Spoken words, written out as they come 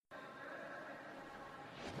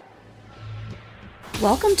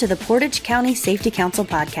Welcome to the Portage County Safety Council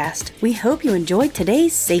podcast. We hope you enjoyed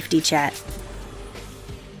today's safety chat.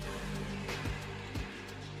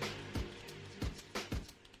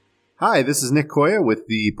 Hi, this is Nick Koya with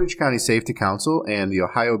the Portage County Safety Council and the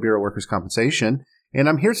Ohio Bureau of Workers' Compensation. And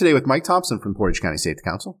I'm here today with Mike Thompson from Portage County Safety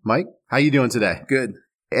Council. Mike, how you doing today? Good.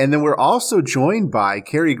 And then we're also joined by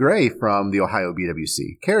Carrie Gray from the Ohio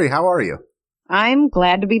BWC. Carrie, how are you? I'm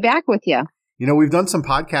glad to be back with you. You know, we've done some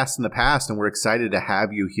podcasts in the past, and we're excited to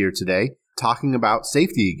have you here today talking about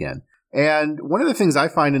safety again. And one of the things I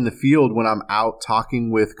find in the field when I'm out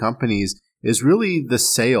talking with companies is really the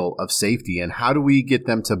sale of safety and how do we get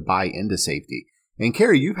them to buy into safety. And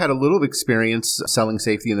Carrie, you've had a little experience selling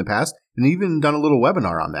safety in the past and even done a little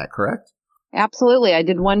webinar on that, correct? Absolutely. I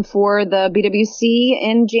did one for the BWC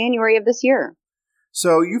in January of this year.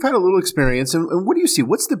 So you've had a little experience, and what do you see?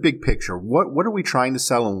 What's the big picture? What are we trying to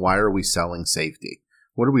sell, and why are we selling safety?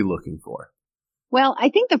 What are we looking for? Well, I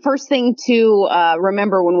think the first thing to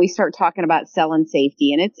remember when we start talking about selling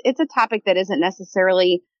safety, and it's a topic that isn't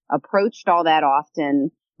necessarily approached all that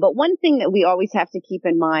often, but one thing that we always have to keep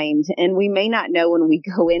in mind, and we may not know when we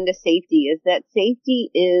go into safety, is that safety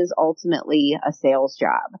is ultimately a sales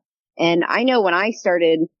job. And I know when I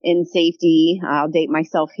started in safety, I'll date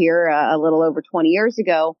myself here, a little over 20 years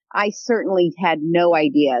ago, I certainly had no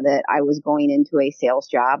idea that I was going into a sales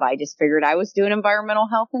job. I just figured I was doing environmental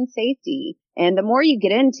health and safety. And the more you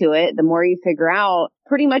get into it, the more you figure out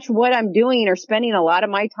pretty much what I'm doing or spending a lot of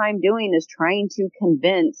my time doing is trying to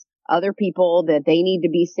convince other people that they need to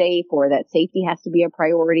be safe, or that safety has to be a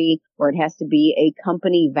priority, or it has to be a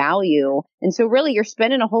company value. And so really you're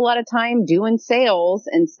spending a whole lot of time doing sales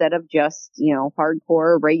instead of just,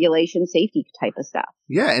 hardcore regulation safety type of stuff.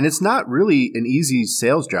 Yeah, and it's not really an easy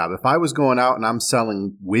sales job. If I was going out and I'm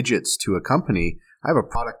selling widgets to a company, I have a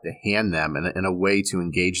product to hand them and a way to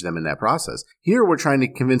engage them in that process. Here we're trying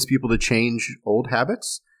to convince people to change old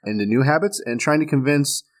habits into new habits, and trying to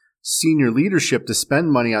convince senior leadership to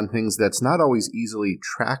spend money on things that's not always easily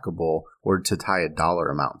trackable or to tie a dollar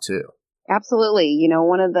amount to. Absolutely.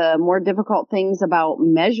 One of the more difficult things about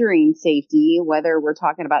measuring safety, whether we're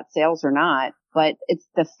talking about sales or not, but it's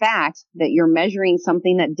the fact that you're measuring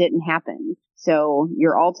something that didn't happen. So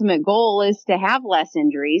your ultimate goal is to have less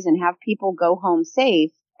injuries and have people go home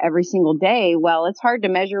safe every single day. Well, it's hard to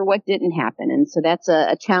measure what didn't happen. And so that's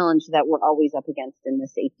a challenge that we're always up against in the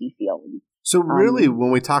safety field. So really, when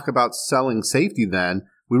we talk about selling safety, then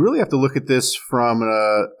we really have to look at this from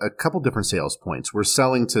a couple different sales points. We're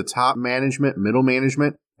selling to top management, middle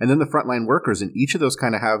management, and then the frontline workers. And each of those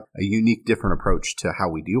kind of have a unique, different approach to how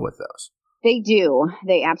we deal with those. They do.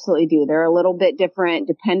 They absolutely do. They're a little bit different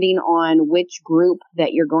depending on which group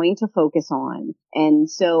that you're going to focus on. And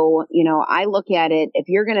so, I look at it, if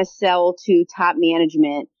you're going to sell to top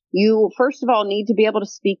management, you first of all need to be able to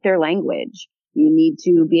speak their language. You need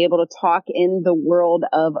to be able to talk in the world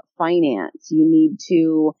of finance. You need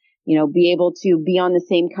to, be able to be on the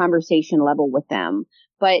same conversation level with them.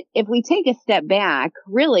 But if we take a step back,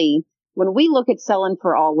 really, when we look at selling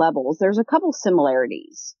for all levels, there's a couple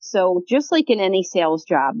similarities. So just like in any sales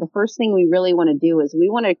job, the first thing we really want to do is we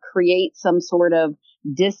want to create some sort of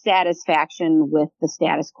dissatisfaction with the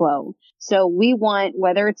status quo. So we want,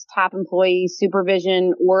 whether it's top employees,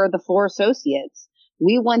 supervision, or the floor associates,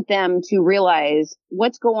 we want them to realize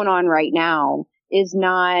what's going on right now is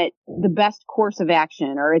not the best course of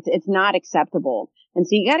action, or it's not acceptable. And so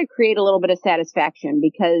you got to create a little bit of satisfaction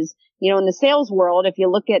because, in the sales world, if you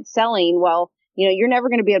look at selling, well, you're never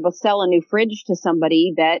going to be able to sell a new fridge to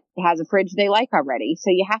somebody that has a fridge they like already. So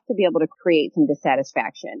you have to be able to create some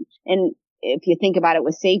dissatisfaction. And if you think about it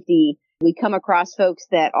with safety, we come across folks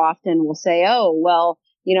that often will say, oh, well,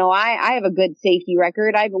 I have a good safety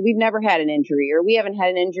record. We've never had an injury, or we haven't had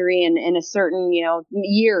an injury in a certain,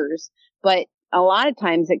 years. But a lot of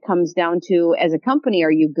times it comes down to, as a company,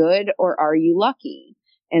 are you good or are you lucky?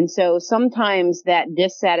 And so sometimes that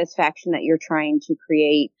dissatisfaction that you're trying to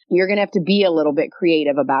create, you're going to have to be a little bit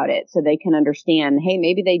creative about it so they can understand, hey,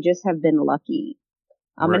 maybe they just have been lucky.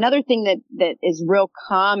 Right. Another thing that is real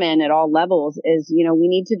common at all levels is, we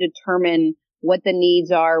need to determine what the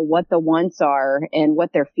needs are, what the wants are, and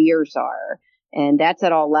what their fears are. And that's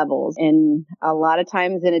at all levels. And a lot of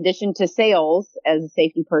times, in addition to sales, as a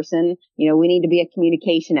safety person, we need to be a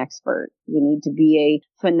communication expert. We need to be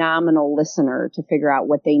a phenomenal listener to figure out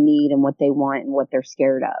what they need and what they want and what they're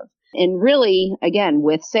scared of. And really, again,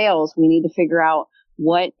 with sales, we need to figure out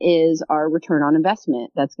what is our return on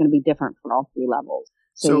investment. That's going to be different for all three levels.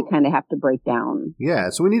 So you kind of have to break down. Yeah.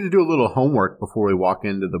 So we need to do a little homework before we walk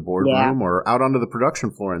into the boardroom or out onto the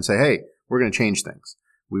production floor and say, hey, we're going to change things.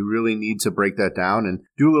 we really need to break that down and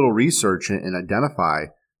do a little research and identify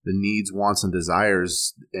the needs, wants, and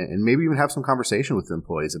desires, and maybe even have some conversation with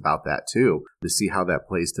employees about that too, to see how that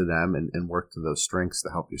plays to them and work to those strengths to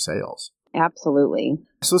help your sales. Absolutely.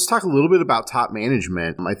 So let's talk a little bit about top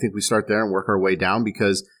management. I think we start there and work our way down,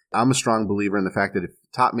 because I'm a strong believer in the fact that if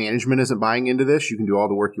top management isn't buying into this, you can do all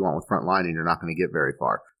the work you want with frontline and you're not going to get very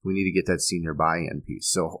far. We need to get that senior buy-in piece.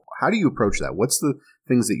 So how do you approach that? What's the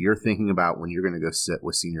things that you're thinking about when you're going to go sit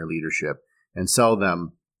with senior leadership and sell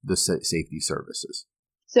them the safety services?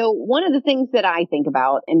 So one of the things that I think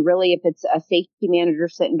about, and really if it's a safety manager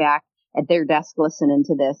sitting back at their desk listening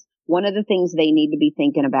to this, one of the things they need to be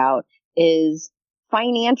thinking about is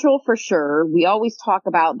financial for sure. We always talk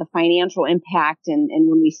about the financial impact, and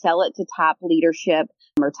when we sell it to top leadership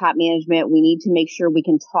or top management, we need to make sure we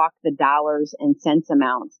can talk the dollars and cents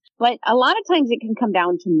amounts. But a lot of times it can come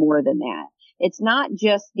down to more than that. It's not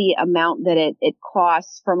just the amount that it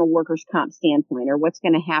costs from a workers' comp standpoint, or what's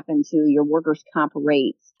going to happen to your workers' comp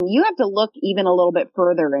rates. You have to look even a little bit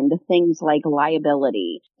further into things like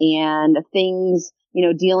liability and things,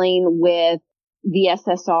 dealing with the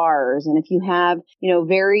SSRs. And if you have,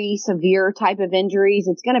 very severe type of injuries,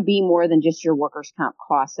 it's going to be more than just your workers' comp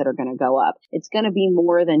costs that are going to go up. It's going to be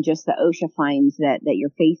more than just the OSHA fines that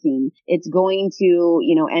you're facing. It's going to,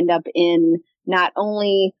 end up in not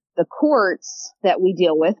only the courts that we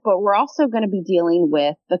deal with, but we're also going to be dealing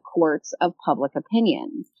with the courts of public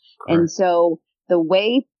opinion. Correct. And so the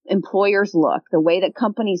way employers look, the way that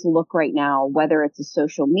companies look right now, whether it's a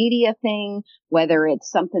social media thing, whether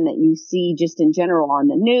it's something that you see just in general on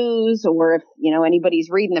the news, or if, anybody's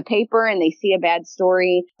reading the paper and they see a bad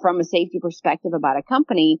story from a safety perspective about a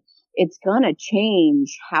company, it's going to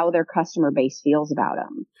change how their customer base feels about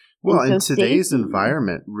them. Well, and today's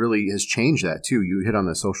environment really has changed that too. You hit on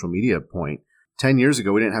the social media point. 10 years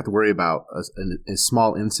ago, we didn't have to worry about a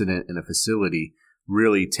small incident in a facility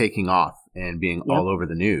really taking off and being all over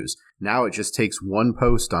the news. Now it just takes one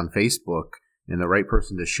post on Facebook and the right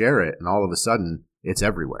person to share it, and all of a sudden it's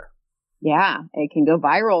everywhere. Yeah, it can go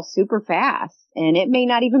viral super fast, and it may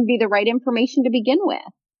not even be the right information to begin with.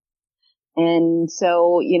 And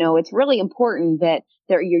so, it's really important that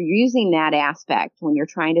you're using that aspect when you're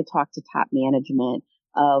trying to talk to top management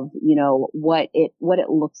of, what it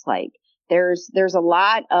looks like. There's a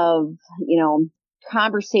lot of,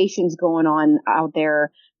 conversations going on out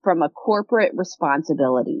there from a corporate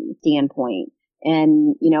responsibility standpoint.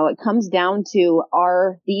 And, it comes down to,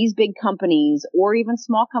 are these big companies or even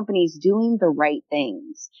small companies doing the right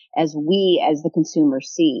things as the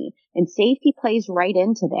consumers see? And safety plays right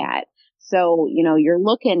into that. So, you're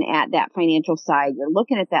looking at that financial side, you're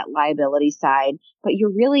looking at that liability side, but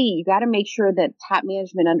you got to make sure that top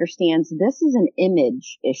management understands this is an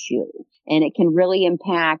image issue, and it can really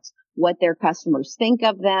impact what their customers think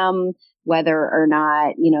of them, whether or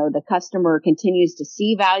not, the customer continues to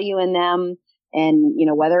see value in them, and,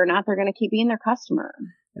 whether or not they're going to keep being their customer.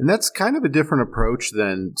 And that's kind of a different approach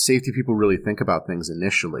than safety people really think about things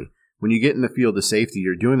initially. When you get in the field of safety,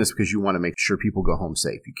 you're doing this because you want to make sure people go home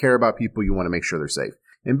safe. You care about people. You want to make sure they're safe.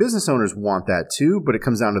 And business owners want that too, but it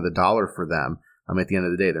comes down to the dollar for them. At the end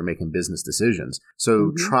of the day, they're making business decisions.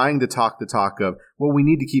 So trying to talk the talk of, well, we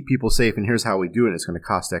need to keep people safe and here's how we do it. It's going to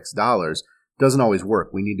cost X dollars doesn't always work.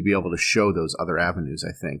 We need to be able to show those other avenues,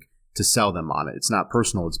 I think, to sell them on it. It's not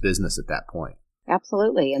personal. It's business at that point.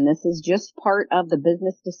 Absolutely. And this is just part of the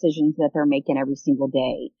business decisions that they're making every single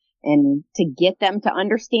day. And to get them to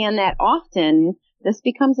understand that often, this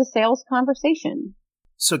becomes a sales conversation.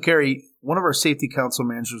 So, Carrie, one of our safety council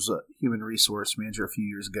managers was a human resource manager a few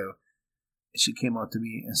years ago. She came up to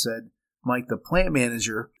me and said, Mike, the plant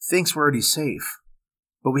manager thinks we're already safe,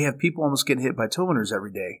 but we have people almost getting hit by tow miners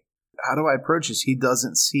every day. How do I approach this? He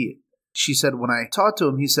doesn't see it. She said, when I talked to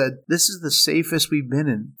him, he said, this is the safest we've been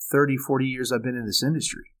in 30, 40 years I've been in this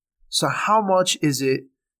industry. So how much is it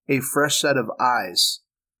a fresh set of eyes?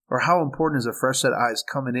 Or how important is a fresh set of eyes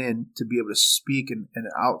coming in to be able to speak in an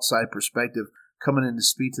outside perspective, coming in to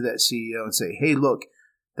speak to that CEO and say, hey, look,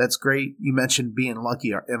 that's great. You mentioned being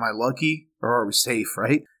lucky. Am I lucky or are we safe,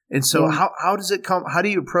 right? And so how does it come? How do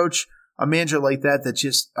you approach a manager like that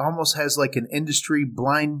just almost has like an industry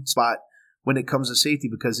blind spot when it comes to safety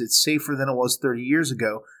because it's safer than it was 30 years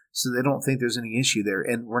ago, so they don't think there's any issue there,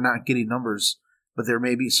 and we're not getting numbers, but there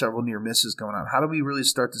may be several near misses going on. How do we really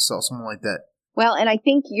start to sell someone like that? Well, and I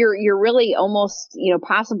think you're really almost,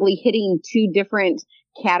 possibly hitting two different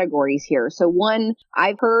categories here. So one,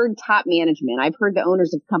 I've heard top management. I've heard the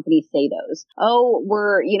owners of companies say those. Oh,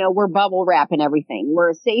 we're bubble wrapping everything.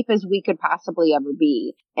 We're as safe as we could possibly ever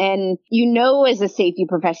be. And as a safety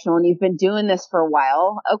professional, and you've been doing this for a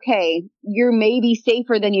while, okay, you're maybe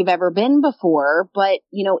safer than you've ever been before, but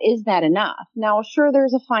is that enough? Now, sure,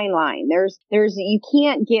 there's a fine line. You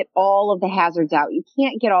can't get all of the hazards out. You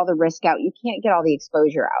can't get all the risk out. You can't get all the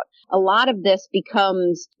exposure out. A lot of this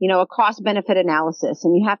becomes, a cost benefit analysis,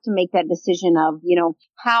 and you have to make that decision of,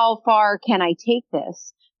 how far can I take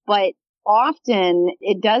this? But often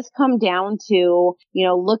it does come down to,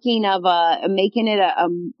 making it a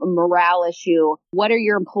morale issue. What are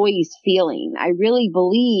your employees feeling? I really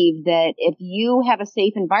believe that if you have a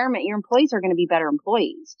safe environment, your employees are going to be better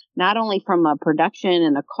employees, not only from a production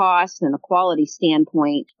and a cost and a quality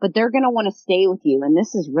standpoint, but they're going to want to stay with you. And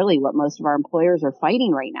this is really what most of our employers are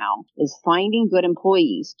fighting right now, is finding good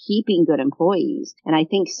employees, keeping good employees. And I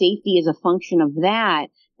think safety is a function of that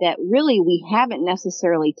really we haven't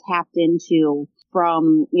necessarily tapped into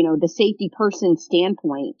from, the safety person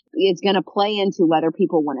standpoint. It's going to play into whether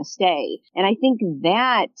people want to stay. And I think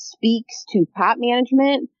that speaks to top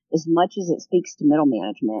management as much as it speaks to middle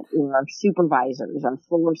management or our supervisors, our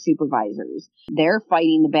floor supervisors. They're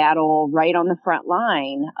fighting the battle right on the front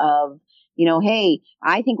line of, hey,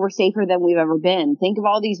 I think we're safer than we've ever been. Think of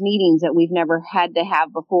all these meetings that we've never had to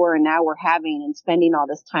have before, and now we're having and spending all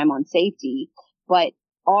this time on safety. But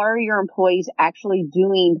are your employees actually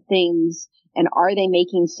doing things, and are they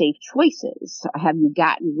making safe choices? Have you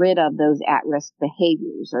gotten rid of those at-risk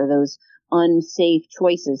behaviors or those unsafe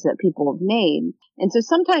choices that people have made? And so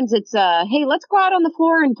sometimes it's, hey, let's go out on the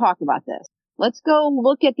floor and talk about this. Let's go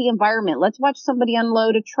look at the environment. Let's watch somebody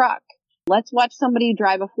unload a truck. Let's watch somebody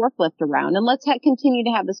drive a forklift around, and let's continue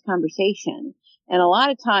to have this conversation. And a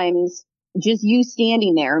lot of times, just you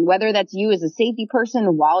standing there, and whether that's you as a safety person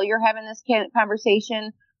while you're having this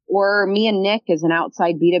conversation, or me and Nick as an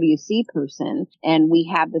outside BWC person, and we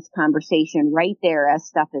have this conversation right there as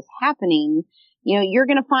stuff is happening, you're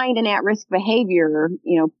going to find an at-risk behavior,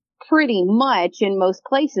 pretty much in most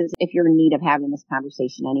places if you're in need of having this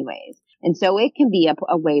conversation anyways. And so it can be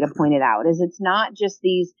a way to point it out, is it's not just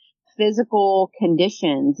these physical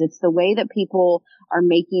conditions, it's the way that people are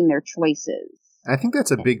making their choices. I think that's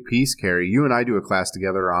a big piece, Carrie. You and I do a class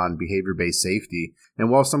together on behavior-based safety. And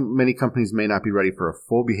while many companies may not be ready for a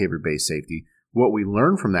full behavior-based safety, what we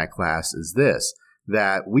learn from that class is this,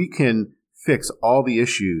 that we can fix all the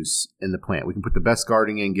issues in the plant. We can put the best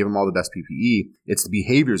guarding in, give them all the best PPE. It's the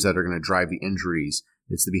behaviors that are going to drive the injuries.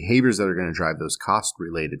 It's the behaviors that are going to drive those costs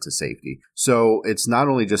related to safety. So it's not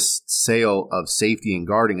only just sale of safety and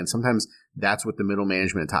guarding, and sometimes that's what the middle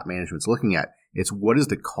management and top management's looking at. It's what is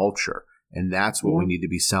the culture? And that's what we need to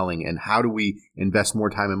be selling. And how do we invest more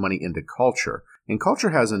time and money into culture? And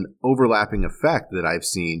culture has an overlapping effect that I've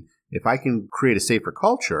seen. If I can create a safer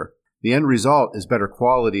culture, the end result is better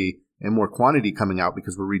quality and more quantity coming out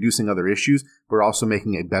because we're reducing other issues. But we're also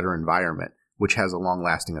making a better environment, which has a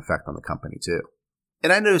long-lasting effect on the company too.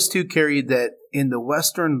 And I noticed too, Carrie, that in the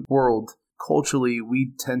Western world, culturally,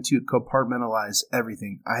 we tend to compartmentalize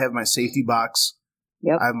everything. I have my safety box.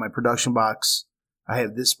 Yep. I have my production box. I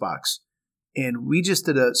have this box. And we just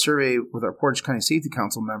did a survey with our Portage County Safety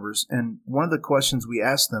Council members, and one of the questions we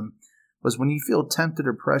asked them was, when you feel tempted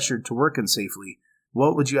or pressured to work unsafely,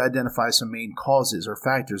 what would you identify some main causes or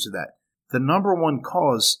factors of that? The number one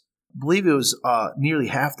cause, I believe it was nearly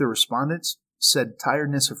half the respondents, said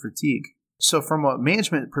tiredness or fatigue. So from a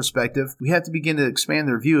management perspective, we have to begin to expand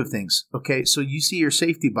their view of things. Okay, so you see your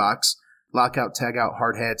safety box, lockout, tag out,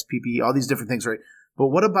 hard hats, PPE, all these different things, right? But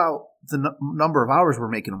what about the number of hours we're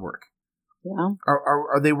making them work? Yeah.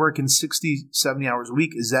 Are they working 60, 70 hours a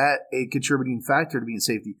week? Is that a contributing factor to being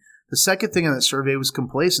safety? The second thing on that survey was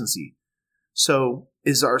complacency. So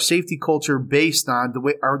is our safety culture based on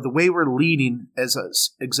the way we're leading as an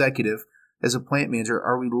executive, as a plant manager?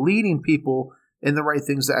 Are we leading people in the right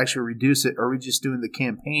things to actually reduce it? Or are we just doing the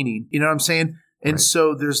campaigning? You know what I'm saying? And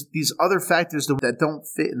so there's these other factors that don't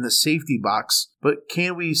fit in the safety box, but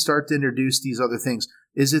can we start to introduce these other things?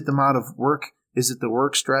 Is it the amount of work? Is it the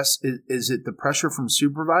work stress? Is it the pressure from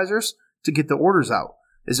supervisors to get the orders out?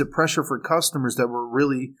 Is it pressure for customers that we're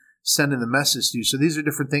really sending the message to? So these are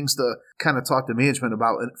different things to kind of talk to management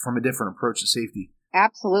about from a different approach to safety.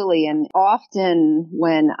 Absolutely. And often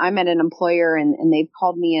when I'm at an employer and they've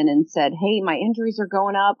called me in and said, hey, my injuries are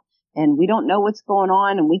going up and we don't know what's going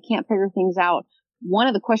on and we can't figure things out, one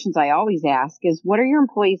of the questions I always ask is, what are your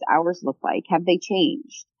employees' hours look like? Have they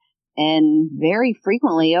changed? And very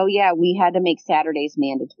frequently, oh yeah, we had to make Saturdays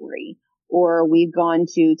mandatory. or we've gone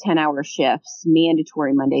to 10-hour shifts,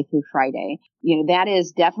 mandatory Monday through Friday. That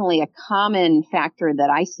is definitely a common factor that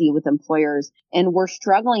I see with employers. And we're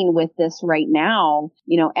struggling with this right now,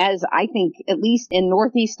 as I think, at least in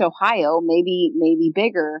Northeast Ohio, maybe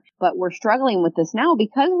bigger, but we're struggling with this now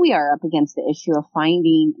because we are up against the issue of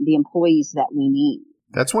finding the employees that we need.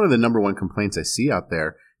 That's one of the number one complaints I see out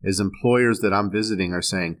there is employers that I'm visiting are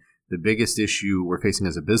saying the biggest issue we're facing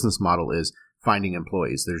as a business model is finding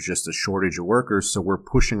employees. There's just a shortage of workers, so we're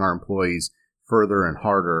pushing our employees further and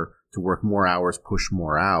harder to work more hours, push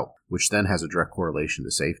more out, which then has a direct correlation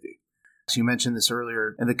to safety. So you mentioned this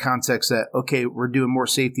earlier in the context that, okay, we're doing more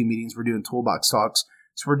safety meetings, we're doing toolbox talks,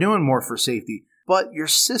 so we're doing more for safety. But your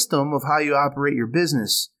system of how you operate your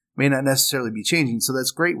business may not necessarily be changing. So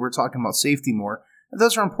that's great. We're talking about safety more. And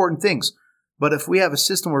those are important things. But if we have a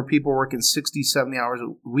system where people are working 60, 70 hours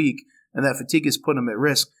a week and that fatigue is putting them at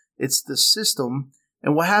risk, it's the system.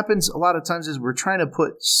 And what happens a lot of times is we're trying to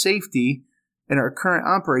put safety in our current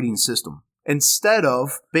operating system instead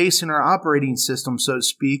of basing our operating system, so to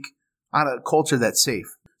speak, on a culture that's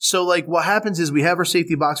safe. So like what happens is we have our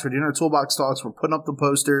safety box for dinner, toolbox talks. We're putting up the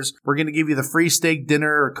posters. We're going to give you the free steak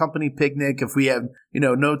dinner or company picnic if we have,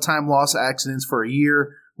 no time loss accidents for a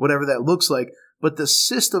year, whatever that looks like. But the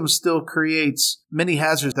system still creates many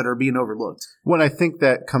hazards that are being overlooked. When I think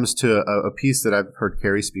that comes to a piece that I've heard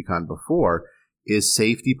Carrie speak on before is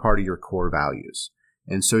safety part of your core values.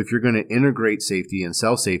 And so if you're going to integrate safety and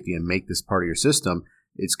sell safety and make this part of your system,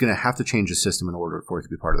 it's going to have to change the system in order for it to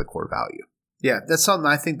be part of the core value. Yeah, that's something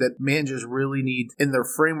I think that managers really need in their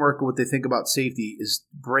framework of what they think about safety is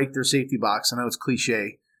break their safety box. I know it's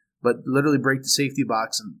cliche, but literally break the safety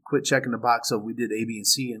box and quit checking the box of we did A, B, and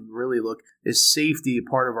C and really look, is safety a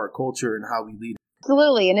part of our culture and how we lead?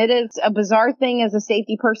 Absolutely. And it is a bizarre thing as a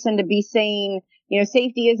safety person to be saying,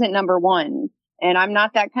 safety isn't number one. And I'm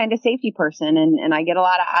not that kind of safety person. And I get a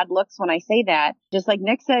lot of odd looks when I say that. Just like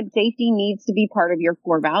Nick said, safety needs to be part of your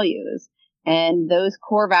core values. And those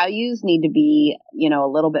core values need to be, a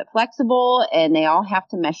little bit flexible and they all have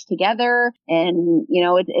to mesh together. And,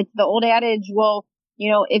 it's the old adage, well,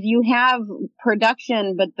 if you have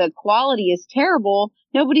production, but the quality is terrible,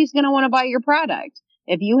 nobody's going to want to buy your product.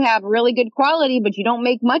 If you have really good quality, but you don't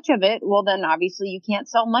make much of it, well, then obviously you can't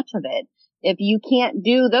sell much of it. If you can't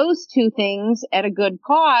do those two things at a good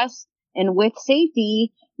cost and with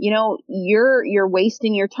safety, you're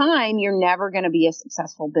wasting your time. You're never going to be a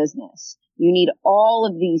successful business. You need all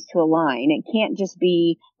of these to align. It can't just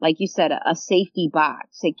be, like you said, a safety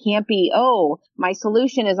box. It can't be, my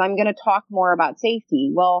solution is I'm going to talk more about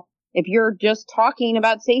safety. Well, if you're just talking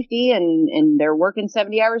about safety and they're working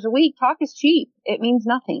 70 hours a week, talk is cheap. It means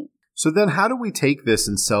nothing. So then how do we take this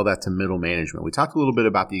and sell that to middle management? We talked a little bit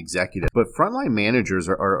about the executive, but frontline managers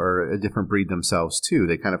are a different breed themselves too.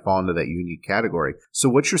 They kind of fall into that unique category. So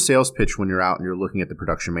what's your sales pitch when you're out and you're looking at the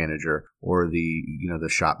production manager or the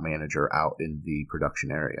shop manager out in the production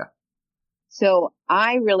area? So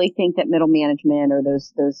I really think that middle management or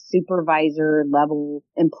those supervisor level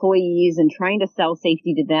employees and trying to sell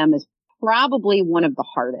safety to them is probably one of the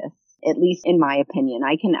hardest. At least in my opinion.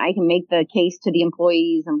 I can make the case to the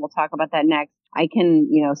employees and we'll talk about that next. I can,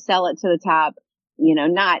 sell it to the top,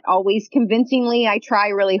 not always convincingly. I try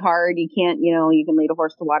really hard. You can't, you can lead a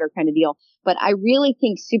horse to water kind of deal. But I really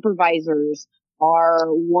think supervisors are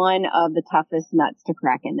one of the toughest nuts to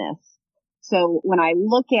crack in this. So when I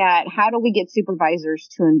look at how do we get supervisors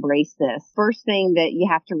to embrace this, first thing that you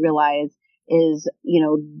have to realize is,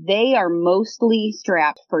 they are mostly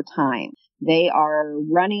strapped for time. They are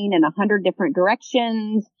running in 100 different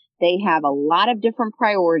directions. They have a lot of different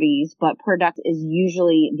priorities, but product is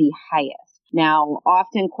usually the highest. Now,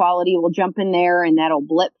 often quality will jump in there and that'll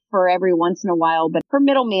blip for every once in a while. But for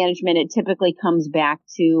middle management, it typically comes back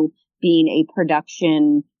to being a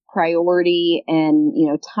production priority and,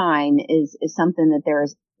 time is something that there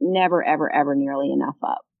is never, ever, ever nearly enough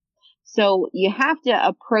of. So you have to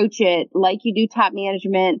approach it like you do top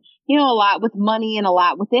management, a lot with money and a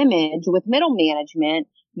lot with image. With middle management,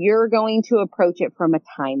 you're going to approach it from a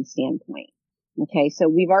time standpoint. Okay. So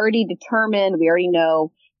we already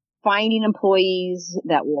know finding employees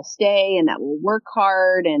that will stay and that will work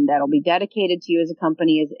hard and that'll be dedicated to you as a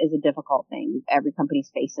company is a difficult thing. Every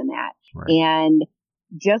company's facing that. Right. And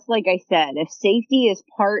just like I said, if safety is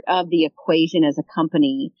part of the equation as a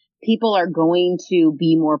company, people are going to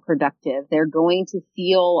be more productive. They're going to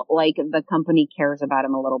feel like the company cares about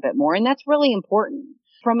them a little bit more. And that's really important.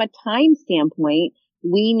 From a time standpoint,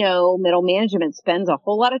 we know middle management spends a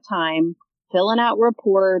whole lot of time filling out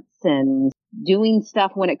reports and doing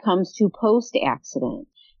stuff when it comes to post-accident.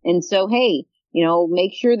 And so, hey,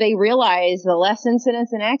 make sure they realize the less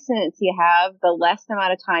incidents and accidents you have, the less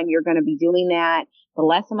amount of time you're going to be doing that, the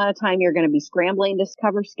less amount of time you're going to be scrambling to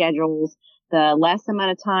cover schedules, the less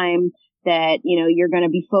amount of time that, you're going to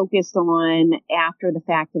be focused on after the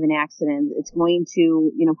fact of an accident. It's going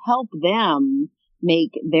to, help them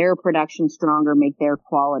make their production stronger, make their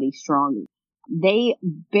quality stronger. They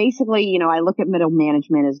basically, I look at middle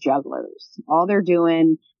management as jugglers. All they're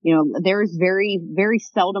doing, there's very, very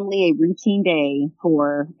seldomly a routine day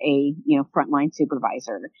for a, frontline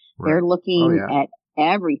supervisor. Right. They're looking at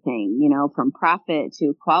everything, from profit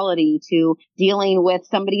to quality to dealing with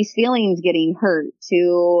somebody's feelings getting hurt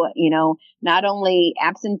to, not only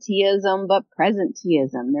absenteeism, but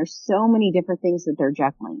presenteeism. There's so many different things that they're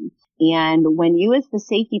juggling. And when you as the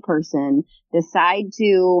safety person decide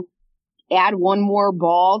to add one more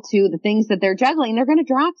ball to the things that they're juggling, they're going to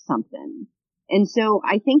drop something. And so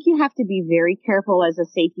I think you have to be very careful as a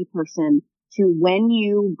safety person to, when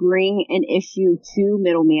you bring an issue to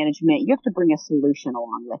middle management, you have to bring a solution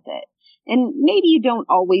along with it. And maybe you don't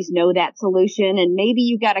always know that solution, and maybe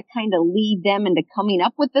you got to kind of lead them into coming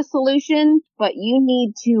up with the solution, but you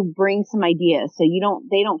need to bring some ideas so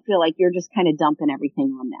they don't feel like you're just kind of dumping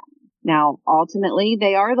everything on them. Now, ultimately,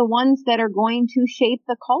 they are the ones that are going to shape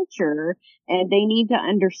the culture, and they need to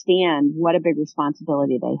understand what a big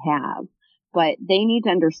responsibility they have. But they need to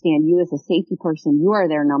understand you as a safety person, you are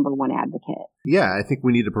their number one advocate. Yeah, I think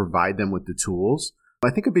we need to provide them with the tools. I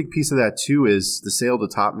think a big piece of that, too, is the sale to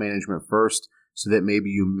top management first, so that maybe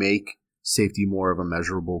you make safety more of a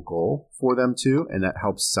measurable goal for them, too, and that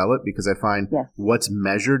helps sell it, because I find what's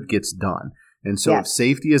measured gets done. And so if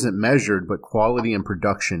safety isn't measured, but quality and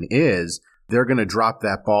production is, they're going to drop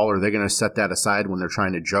that ball, or they're going to set that aside when they're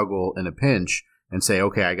trying to juggle in a pinch and say,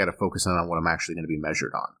 okay, I got to focus on what I'm actually going to be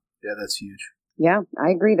measured on. Yeah, that's huge. Yeah,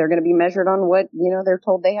 I agree. They're going to be measured on what, they're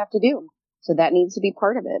told they have to do. So that needs to be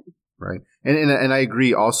part of it. Right. And I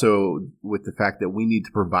agree also with the fact that we need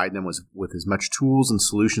to provide them with as much tools and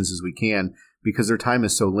solutions as we can, because their time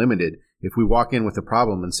is so limited. If we walk in with a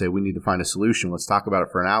problem and say, we need to find a solution, let's talk about it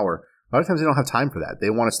for an hour, a lot of times they don't have time for that. They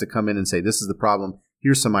want us to come in and say, this is the problem.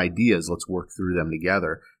 Here's some ideas. Let's work through them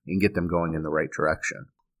together and get them going in the right direction.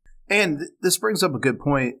 And this brings up a good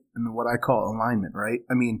point in what I call alignment, right?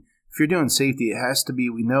 I mean, if you're doing safety,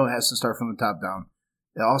 we know it has to start from the top down.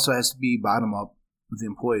 It also has to be bottom up with the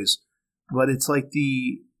employees. But it's like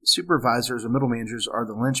the supervisors or middle managers are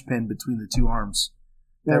the linchpin between the two arms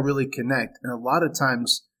that really connect. And a lot of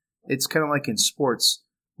times it's kind of like in sports,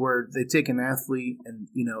 where they take an athlete and,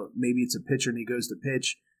 maybe it's a pitcher and he goes to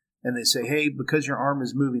pitch and they say, hey, because your arm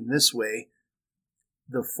is moving this way,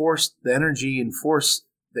 the energy and force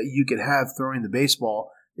that you could have throwing the baseball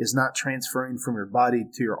is not transferring from your body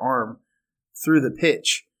to your arm through the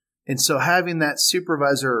pitch. And so having that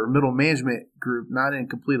supervisor or middle management group not in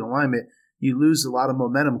complete alignment, you lose a lot of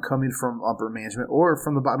momentum coming from upper management or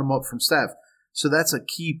from the bottom up from staff. So that's a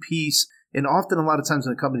key piece. And often, a lot of times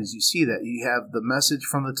in the companies, you see that. You have the message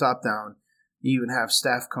from the top down. You even have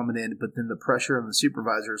staff coming in, but then the pressure of the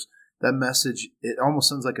supervisors, that message, it almost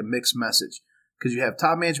sounds like a mixed message. Because you have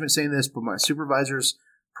top management saying this, but my supervisors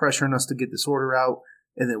pressuring us to get this order out.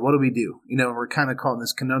 And then what do we do? We're kind of caught in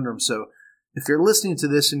this conundrum. So if you're listening to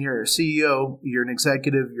this and you're a CEO, you're an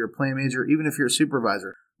executive, you're a plant manager, even if you're a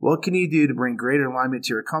supervisor, what can you do to bring greater alignment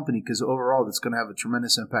to your company? Because overall, that's going to have a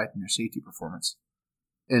tremendous impact on your safety performance.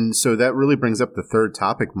 And so that really brings up the third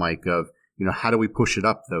topic, Mike, of, how do we push it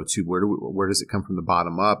up, though, to where does it come from the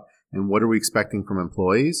bottom up, and what are we expecting from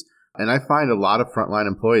employees? And I find a lot of frontline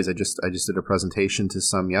employees, I just did a presentation to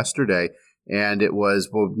some yesterday, and it was,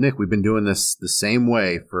 well, Nick, we've been doing this the same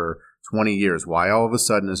way for 20 years. Why all of a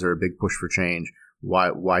sudden is there a big push for change?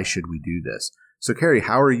 Why should we do this? So, Carrie,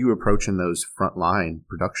 how are you approaching those frontline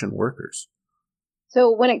production workers? So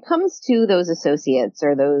when it comes to those associates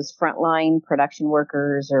or those frontline production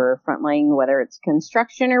workers or frontline, whether it's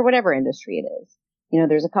construction or whatever industry it is,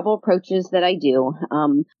 there's a couple approaches that I do.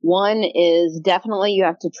 One is definitely you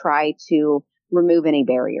have to try to remove any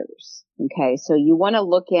barriers. Okay. So you want to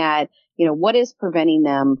look at, what is preventing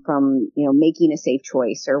them from, making a safe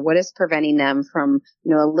choice, or what is preventing them from,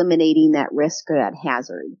 eliminating that risk or that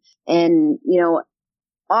hazard. And,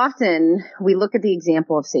 often we look at the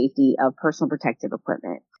example of safety of personal protective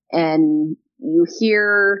equipment, and you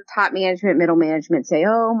hear top management, middle management say,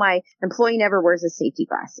 oh, my employee never wears his safety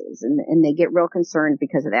glasses, and they get real concerned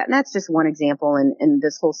because of that. And that's just one example in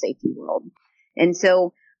this whole safety world. And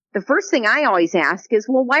so the first thing I always ask is,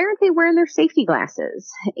 well, why aren't they wearing their safety glasses?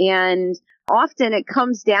 And often it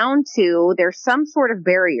comes down to there's some sort of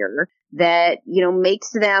barrier that,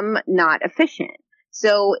 makes them not efficient.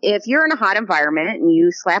 So if you're in a hot environment and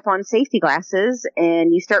you slap on safety glasses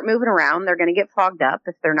and you start moving around, they're going to get fogged up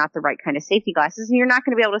if they're not the right kind of safety glasses, and you're not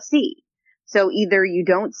going to be able to see. So either you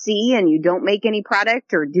don't see and you don't make any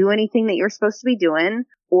product or do anything that you're supposed to be doing,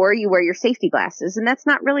 or you wear your safety glasses. And that's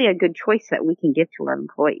not really a good choice that we can give to our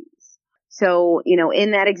employees. So,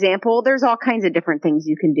 in that example, there's all kinds of different things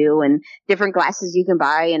you can do and different glasses you can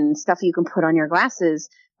buy and stuff you can put on your glasses.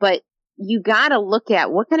 But you got to look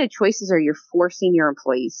at what kind of choices are you forcing your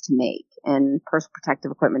employees to make. And personal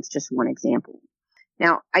protective equipment is just one example.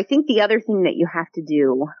 Now, I think the other thing that you have to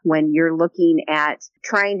do when you're looking at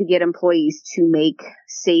trying to get employees to make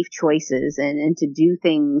safe choices and to do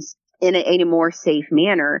things in a more safe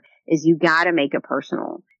manner is you got to make it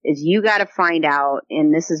personal. Is you got to find out,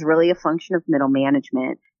 and this is really a function of middle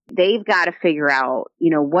management, they've got to figure out,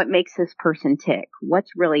 what makes this person tick? What's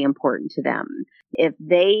really important to them? If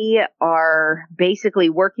they are basically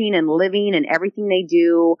working and living and everything they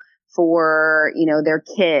do for, their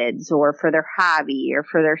kids or for their hobby or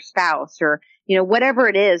for their spouse or, whatever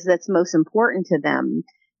it is that's most important to them,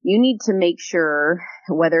 you need to make sure,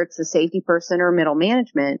 whether it's the safety person or middle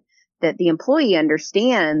management, that the employee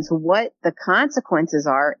understands what the consequences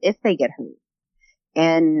are if they get hurt.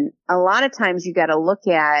 And a lot of times you got to look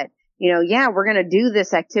at, we're going to do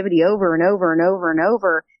this activity over and over and over and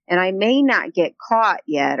over, and I may not get caught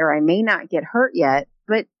yet, or I may not get hurt yet,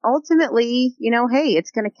 but ultimately, hey,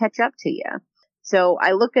 it's going to catch up to you. So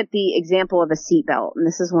I look at the example of a seatbelt, and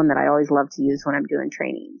this is one that I always love to use when I'm doing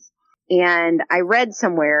trainings. And I read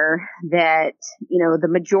somewhere that, the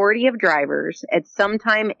majority of drivers at some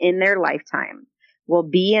time in their lifetime will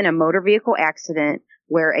be in a motor vehicle accident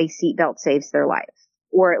where a seatbelt saves their life,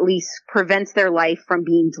 or at least prevents their life from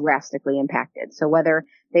being drastically impacted. So whether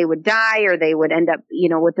they would die or they would end up,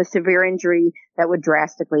 with a severe injury that would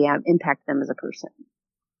drastically impact them as a person.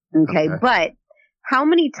 Okay. But how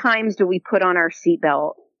many times do we put on our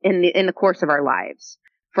seatbelt in the course of our lives?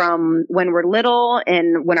 From when we're little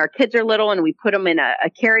and when our kids are little and we put them in a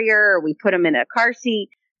carrier or we put them in a car seat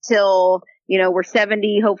till, we're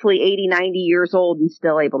 70, hopefully 80, 90 years old and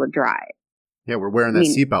still able to drive. Yeah, we're wearing that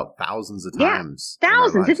seatbelt thousands of times. Yeah,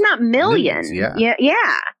 thousands, if not millions.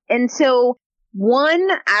 Yeah. And so one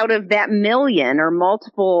out of that million or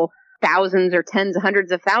multiple thousands or tens,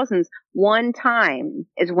 hundreds of thousands, one time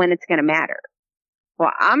is when it's going to matter.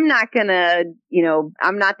 Well, I'm not going to,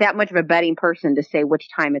 I'm not that much of a betting person to say which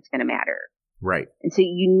time it's going to matter. Right. And so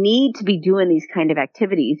you need to be doing these kind of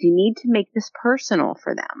activities. You need to make this personal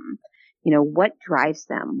for them. What drives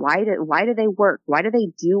them? Why do they work? Why do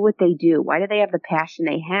they do what they do? Why do they have the passion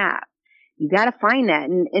they have? You got to find that.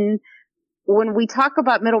 And when we talk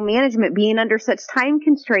about middle management being under such time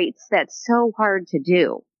constraints, that's so hard to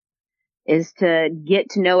do, is to get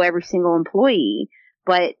to know every single employee.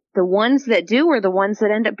 But the ones that do are the ones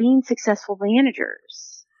that end up being successful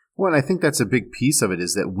managers. Well, and I think that's a big piece of it,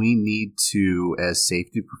 is that we need to, as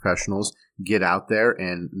safety professionals, get out there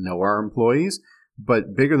and know our employees.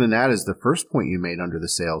 But bigger than that is the first point you made under the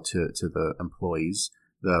sale to the employees,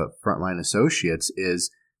 the frontline associates,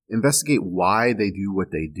 is investigate why they do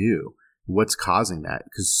what they do. What's causing that?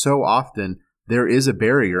 Because so often there is a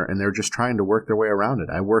barrier and they're just trying to work their way around it.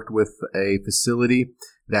 I worked with a facility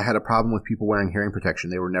that had a problem with people wearing hearing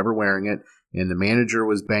protection. They were never wearing it. And the manager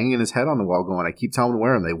was banging his head on the wall going, I keep telling them to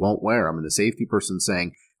wear them. They won't wear them. And the safety person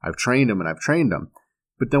saying, I've trained them and I've trained them.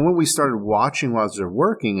 But then when we started watching while they're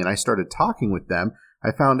working and I started talking with them,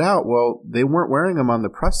 I found out, well, they weren't wearing them on the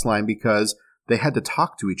press line because they had to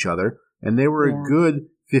talk to each other and they were a good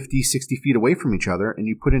 50, 60 feet away from each other. And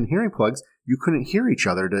you put in hearing plugs, you couldn't hear each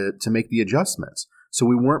other to make the adjustments. So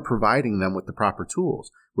we weren't providing them with the proper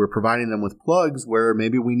tools. We were providing them with plugs where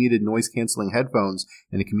maybe we needed noise canceling headphones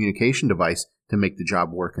and a communication device to make the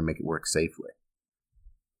job work and make it work safely.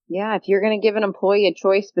 Yeah. If you're going to give an employee a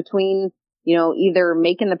choice between, either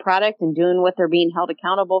making the product and doing what they're being held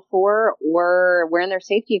accountable for or wearing their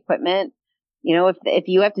safety equipment, if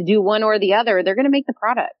you have to do one or the other, they're going to make the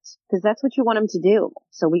product because that's what you want them to do.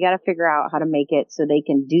 So we got to figure out how to make it so they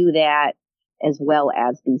can do that as well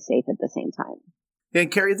as be safe at the same time. Yeah,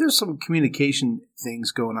 and Carrie, there's some communication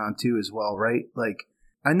things going on too as well, right? Like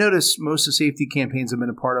I notice most of the safety campaigns I've been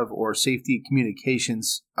a part of, or safety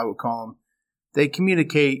communications, I would call them, they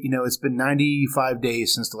communicate, it's been 95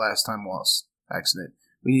 days since the last time was accident.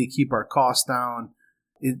 We need to keep our costs down.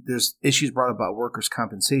 There's issues brought up about workers'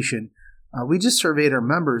 compensation. We just surveyed our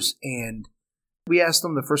members and we asked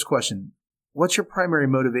them the first question, what's your primary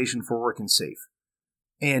motivation for working safe?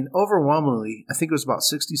 And overwhelmingly, I think it was about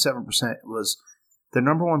 67% was their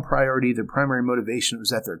number one priority, their primary motivation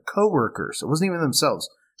was that their coworkers, it wasn't even themselves,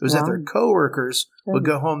 It was that their coworkers would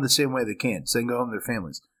go home the same way they can, so they can go home to their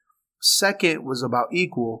families. Second was about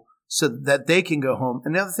equal, so that they can go home.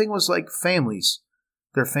 And the other thing was like families,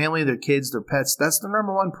 their family, their kids, their pets. That's the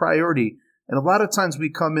number one priority. And a lot of times we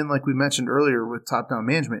come in, like we mentioned earlier with top-down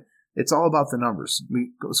management, it's all about the numbers.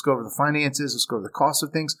 Let's go over the finances, let's go over the cost of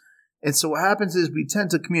things. And so what happens is we tend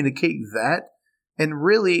to communicate that and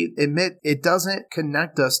really admit it doesn't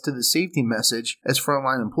connect us to the safety message as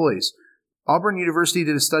frontline employees. Auburn University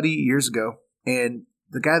did a study years ago, and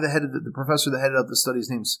the professor that headed up the study, his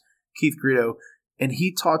name's Keith Greedo, and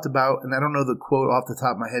he talked about, and I don't know the quote off the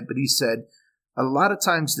top of my head, but he said, a lot of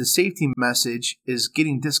times the safety message is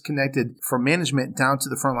getting disconnected from management down to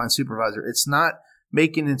the frontline supervisor. It's not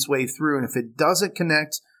making its way through, and if it doesn't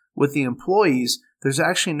connect with the employees, there's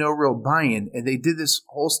actually no real buy-in. And they did this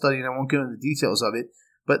whole study, and I won't go into the details of it,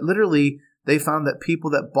 but literally they found that people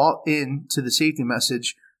that bought into the safety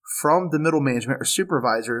message from the middle management or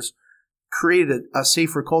supervisors created a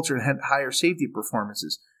safer culture and had higher safety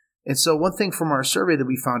performances. And so one thing from our survey that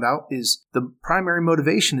we found out is the primary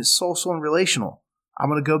motivation is social and relational. I'm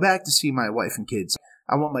going to go back to see my wife and kids.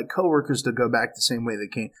 I want my coworkers to go back the same way they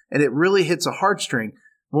came. And it really hits a heartstring.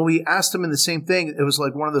 When we asked them in the same thing, it was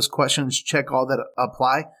like one of those questions, check all that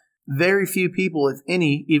apply. Very few people, if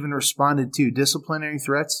any, even responded to disciplinary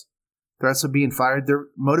threats of being fired. Their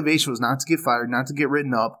motivation was not to get fired, not to get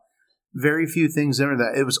written up. Very few things into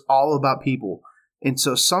that. It was all about people. And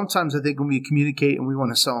so sometimes I think when we communicate and we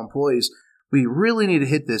want to sell employees, we really need to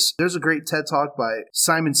hit this. There's a great TED Talk by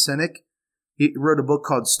Simon Sinek. He wrote a book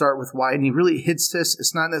called Start With Why, and he really hits this.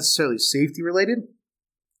 It's not necessarily safety related,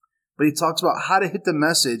 but he talks about how to hit the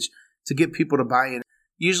message to get people to buy in.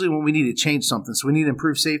 Usually when we need to change something, so we need to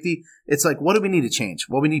improve safety, it's like, what do we need to change?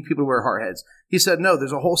 Well, we need people to wear hard hats. He said, no,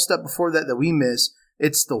 there's a whole step before that we miss.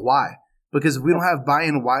 It's the why. Because if we don't have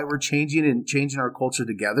buy-in why we're changing and changing our culture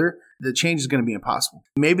together, the change is going to be impossible.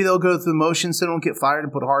 Maybe they'll go through the motions so they don't get fired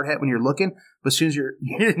and put a hard hat when you're looking, but as soon as you're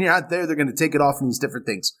not there, they're going to take it off in these different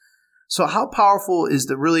things. So how powerful is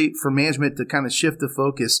for management to kind of shift the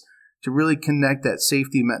focus to really connect that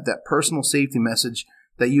safety, that personal safety message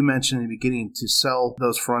that you mentioned in the beginning to sell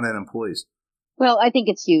those front-end employees? Well, I think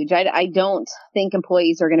it's huge. I don't think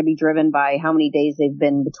employees are going to be driven by how many days they've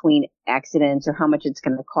been between accidents or how much it's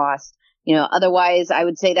going to cost. Otherwise, I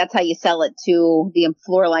would say that's how you sell it to the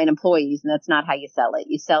floor line employees, and that's not how you sell it.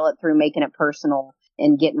 You sell it through making it personal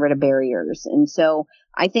and getting rid of barriers. And so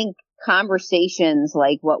I think conversations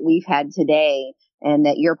like what we've had today and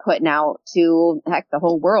that you're putting out to, heck, the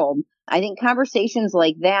whole world, I think conversations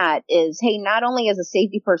like that is, hey, not only as a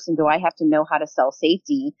safety person do I have to know how to sell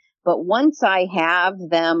safety, but once I have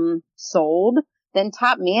them sold, then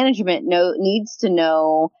top management needs to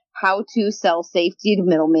know how to sell safety to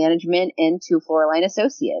middle management and to floor line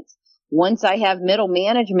associates. Once I have middle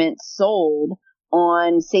management sold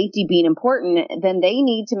on safety being important, then they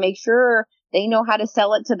need to make sure they know how to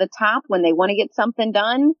sell it to the top when they want to get something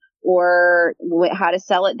done, or how to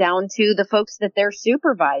sell it down to the folks that they're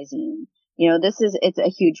supervising. It's a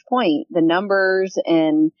huge point. The numbers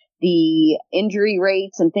and the injury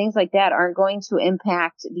rates and things like that aren't going to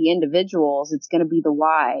impact the individuals. It's going to be the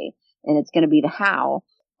why, and it's going to be the how.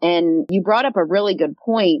 And you brought up a really good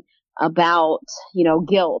point about,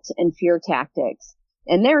 guilt and fear tactics.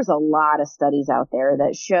 And there's a lot of studies out there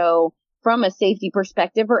that show from a safety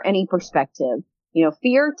perspective or any perspective,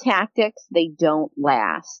 fear tactics, they don't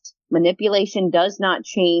last. Manipulation does not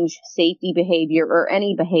change safety behavior or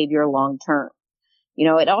any behavior long term.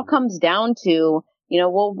 It all comes down to,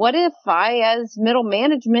 well, what if as middle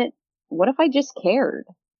management, what if I just cared?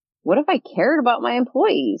 What if I cared about my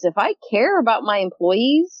employees? If I care about my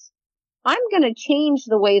employees, I'm going to change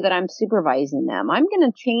the way that I'm supervising them. I'm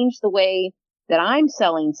going to change the way that I'm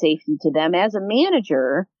selling safety to them as a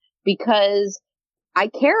manager because I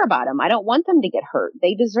care about them. I don't want them to get hurt.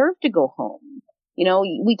 They deserve to go home.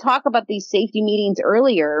 We talk about these safety meetings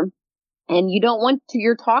earlier, and you don't want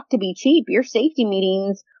your talk to be cheap. Your safety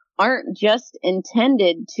meetings aren't just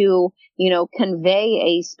intended to,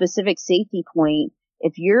 convey a specific safety point.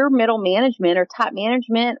 If you're middle management or top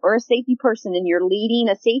management or a safety person and you're leading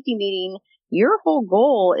a safety meeting, your whole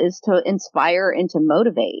goal is to inspire and to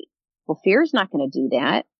motivate. Well, fear is not going to do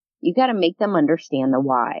that. You got to make them understand the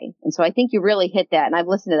why. And so I think you really hit that. And I've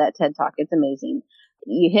listened to that TED Talk. It's amazing.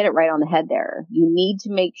 You hit it right on the head there. You need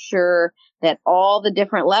to make sure that all the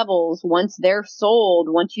different levels, once they're sold,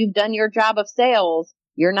 once you've done your job of sales,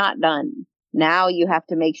 you're not done. Now you have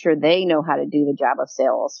to make sure they know how to do the job of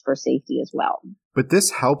sales for safety as well. But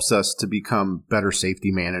this helps us to become better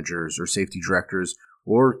safety managers or safety directors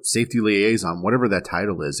or safety liaison, whatever that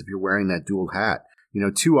title is, if you're wearing that dual hat.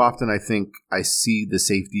 Too often I think I see the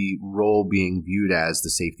safety role being viewed as the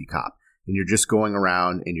safety cop. And you're just going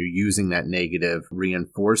around and you're using that negative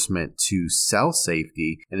reinforcement to sell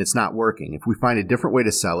safety, and it's not working. If we find a different way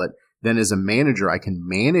to sell it, then as a manager, I can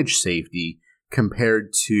manage safety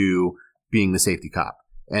compared to being the safety cop.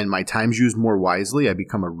 And my time's used more wisely. I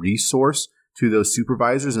become a resource to those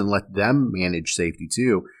supervisors and let them manage safety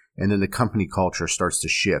too. And then the company culture starts to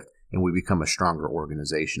shift and we become a stronger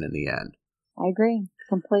organization in the end. I agree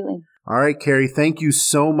completely. All right, Carrie, thank you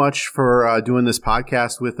so much for doing this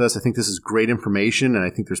podcast with us. I think this is great information, and I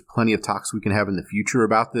think there's plenty of talks we can have in the future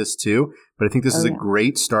about this too. But I think this is a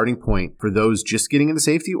great starting point for those just getting into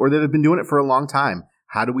safety or that have been doing it for a long time.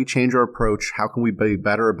 How do we change our approach? How can we be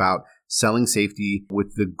better about selling safety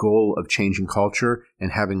with the goal of changing culture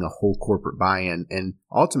and having a whole corporate buy-in and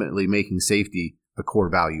ultimately making safety a core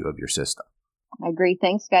value of your system? I agree.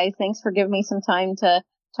 Thanks, guys. Thanks for giving me some time to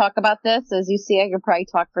talk about this. As you see, I could probably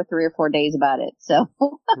talk for 3 or 4 days about it. So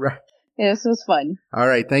right. This was fun. All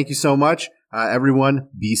right. Thank you so much. Everyone,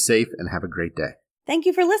 be safe and have a great day. Thank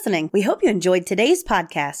you for listening. We hope you enjoyed today's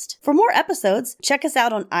podcast. For more episodes, check us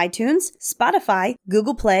out on iTunes, Spotify,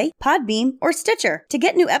 Google Play, Podbean, or Stitcher. To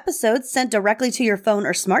get new episodes sent directly to your phone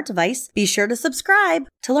or smart device, be sure to subscribe.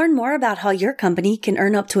 To learn more about how your company can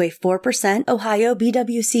earn up to a 4% Ohio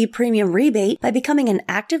BWC premium rebate by becoming an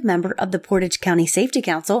active member of the Portage County Safety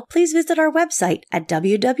Council, please visit our website at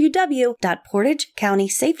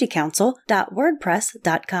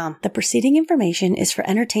www.portagecountysafetycouncil.wordpress.com. The preceding information is for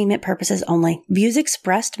entertainment purposes only. Views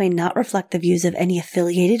expressed may not reflect the views of any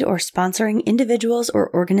affiliated or sponsoring individuals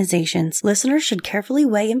or organizations. Listeners should carefully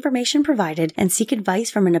weigh information provided and seek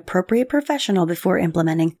advice from an appropriate professional before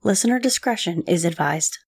implementing. Listener discretion is advised.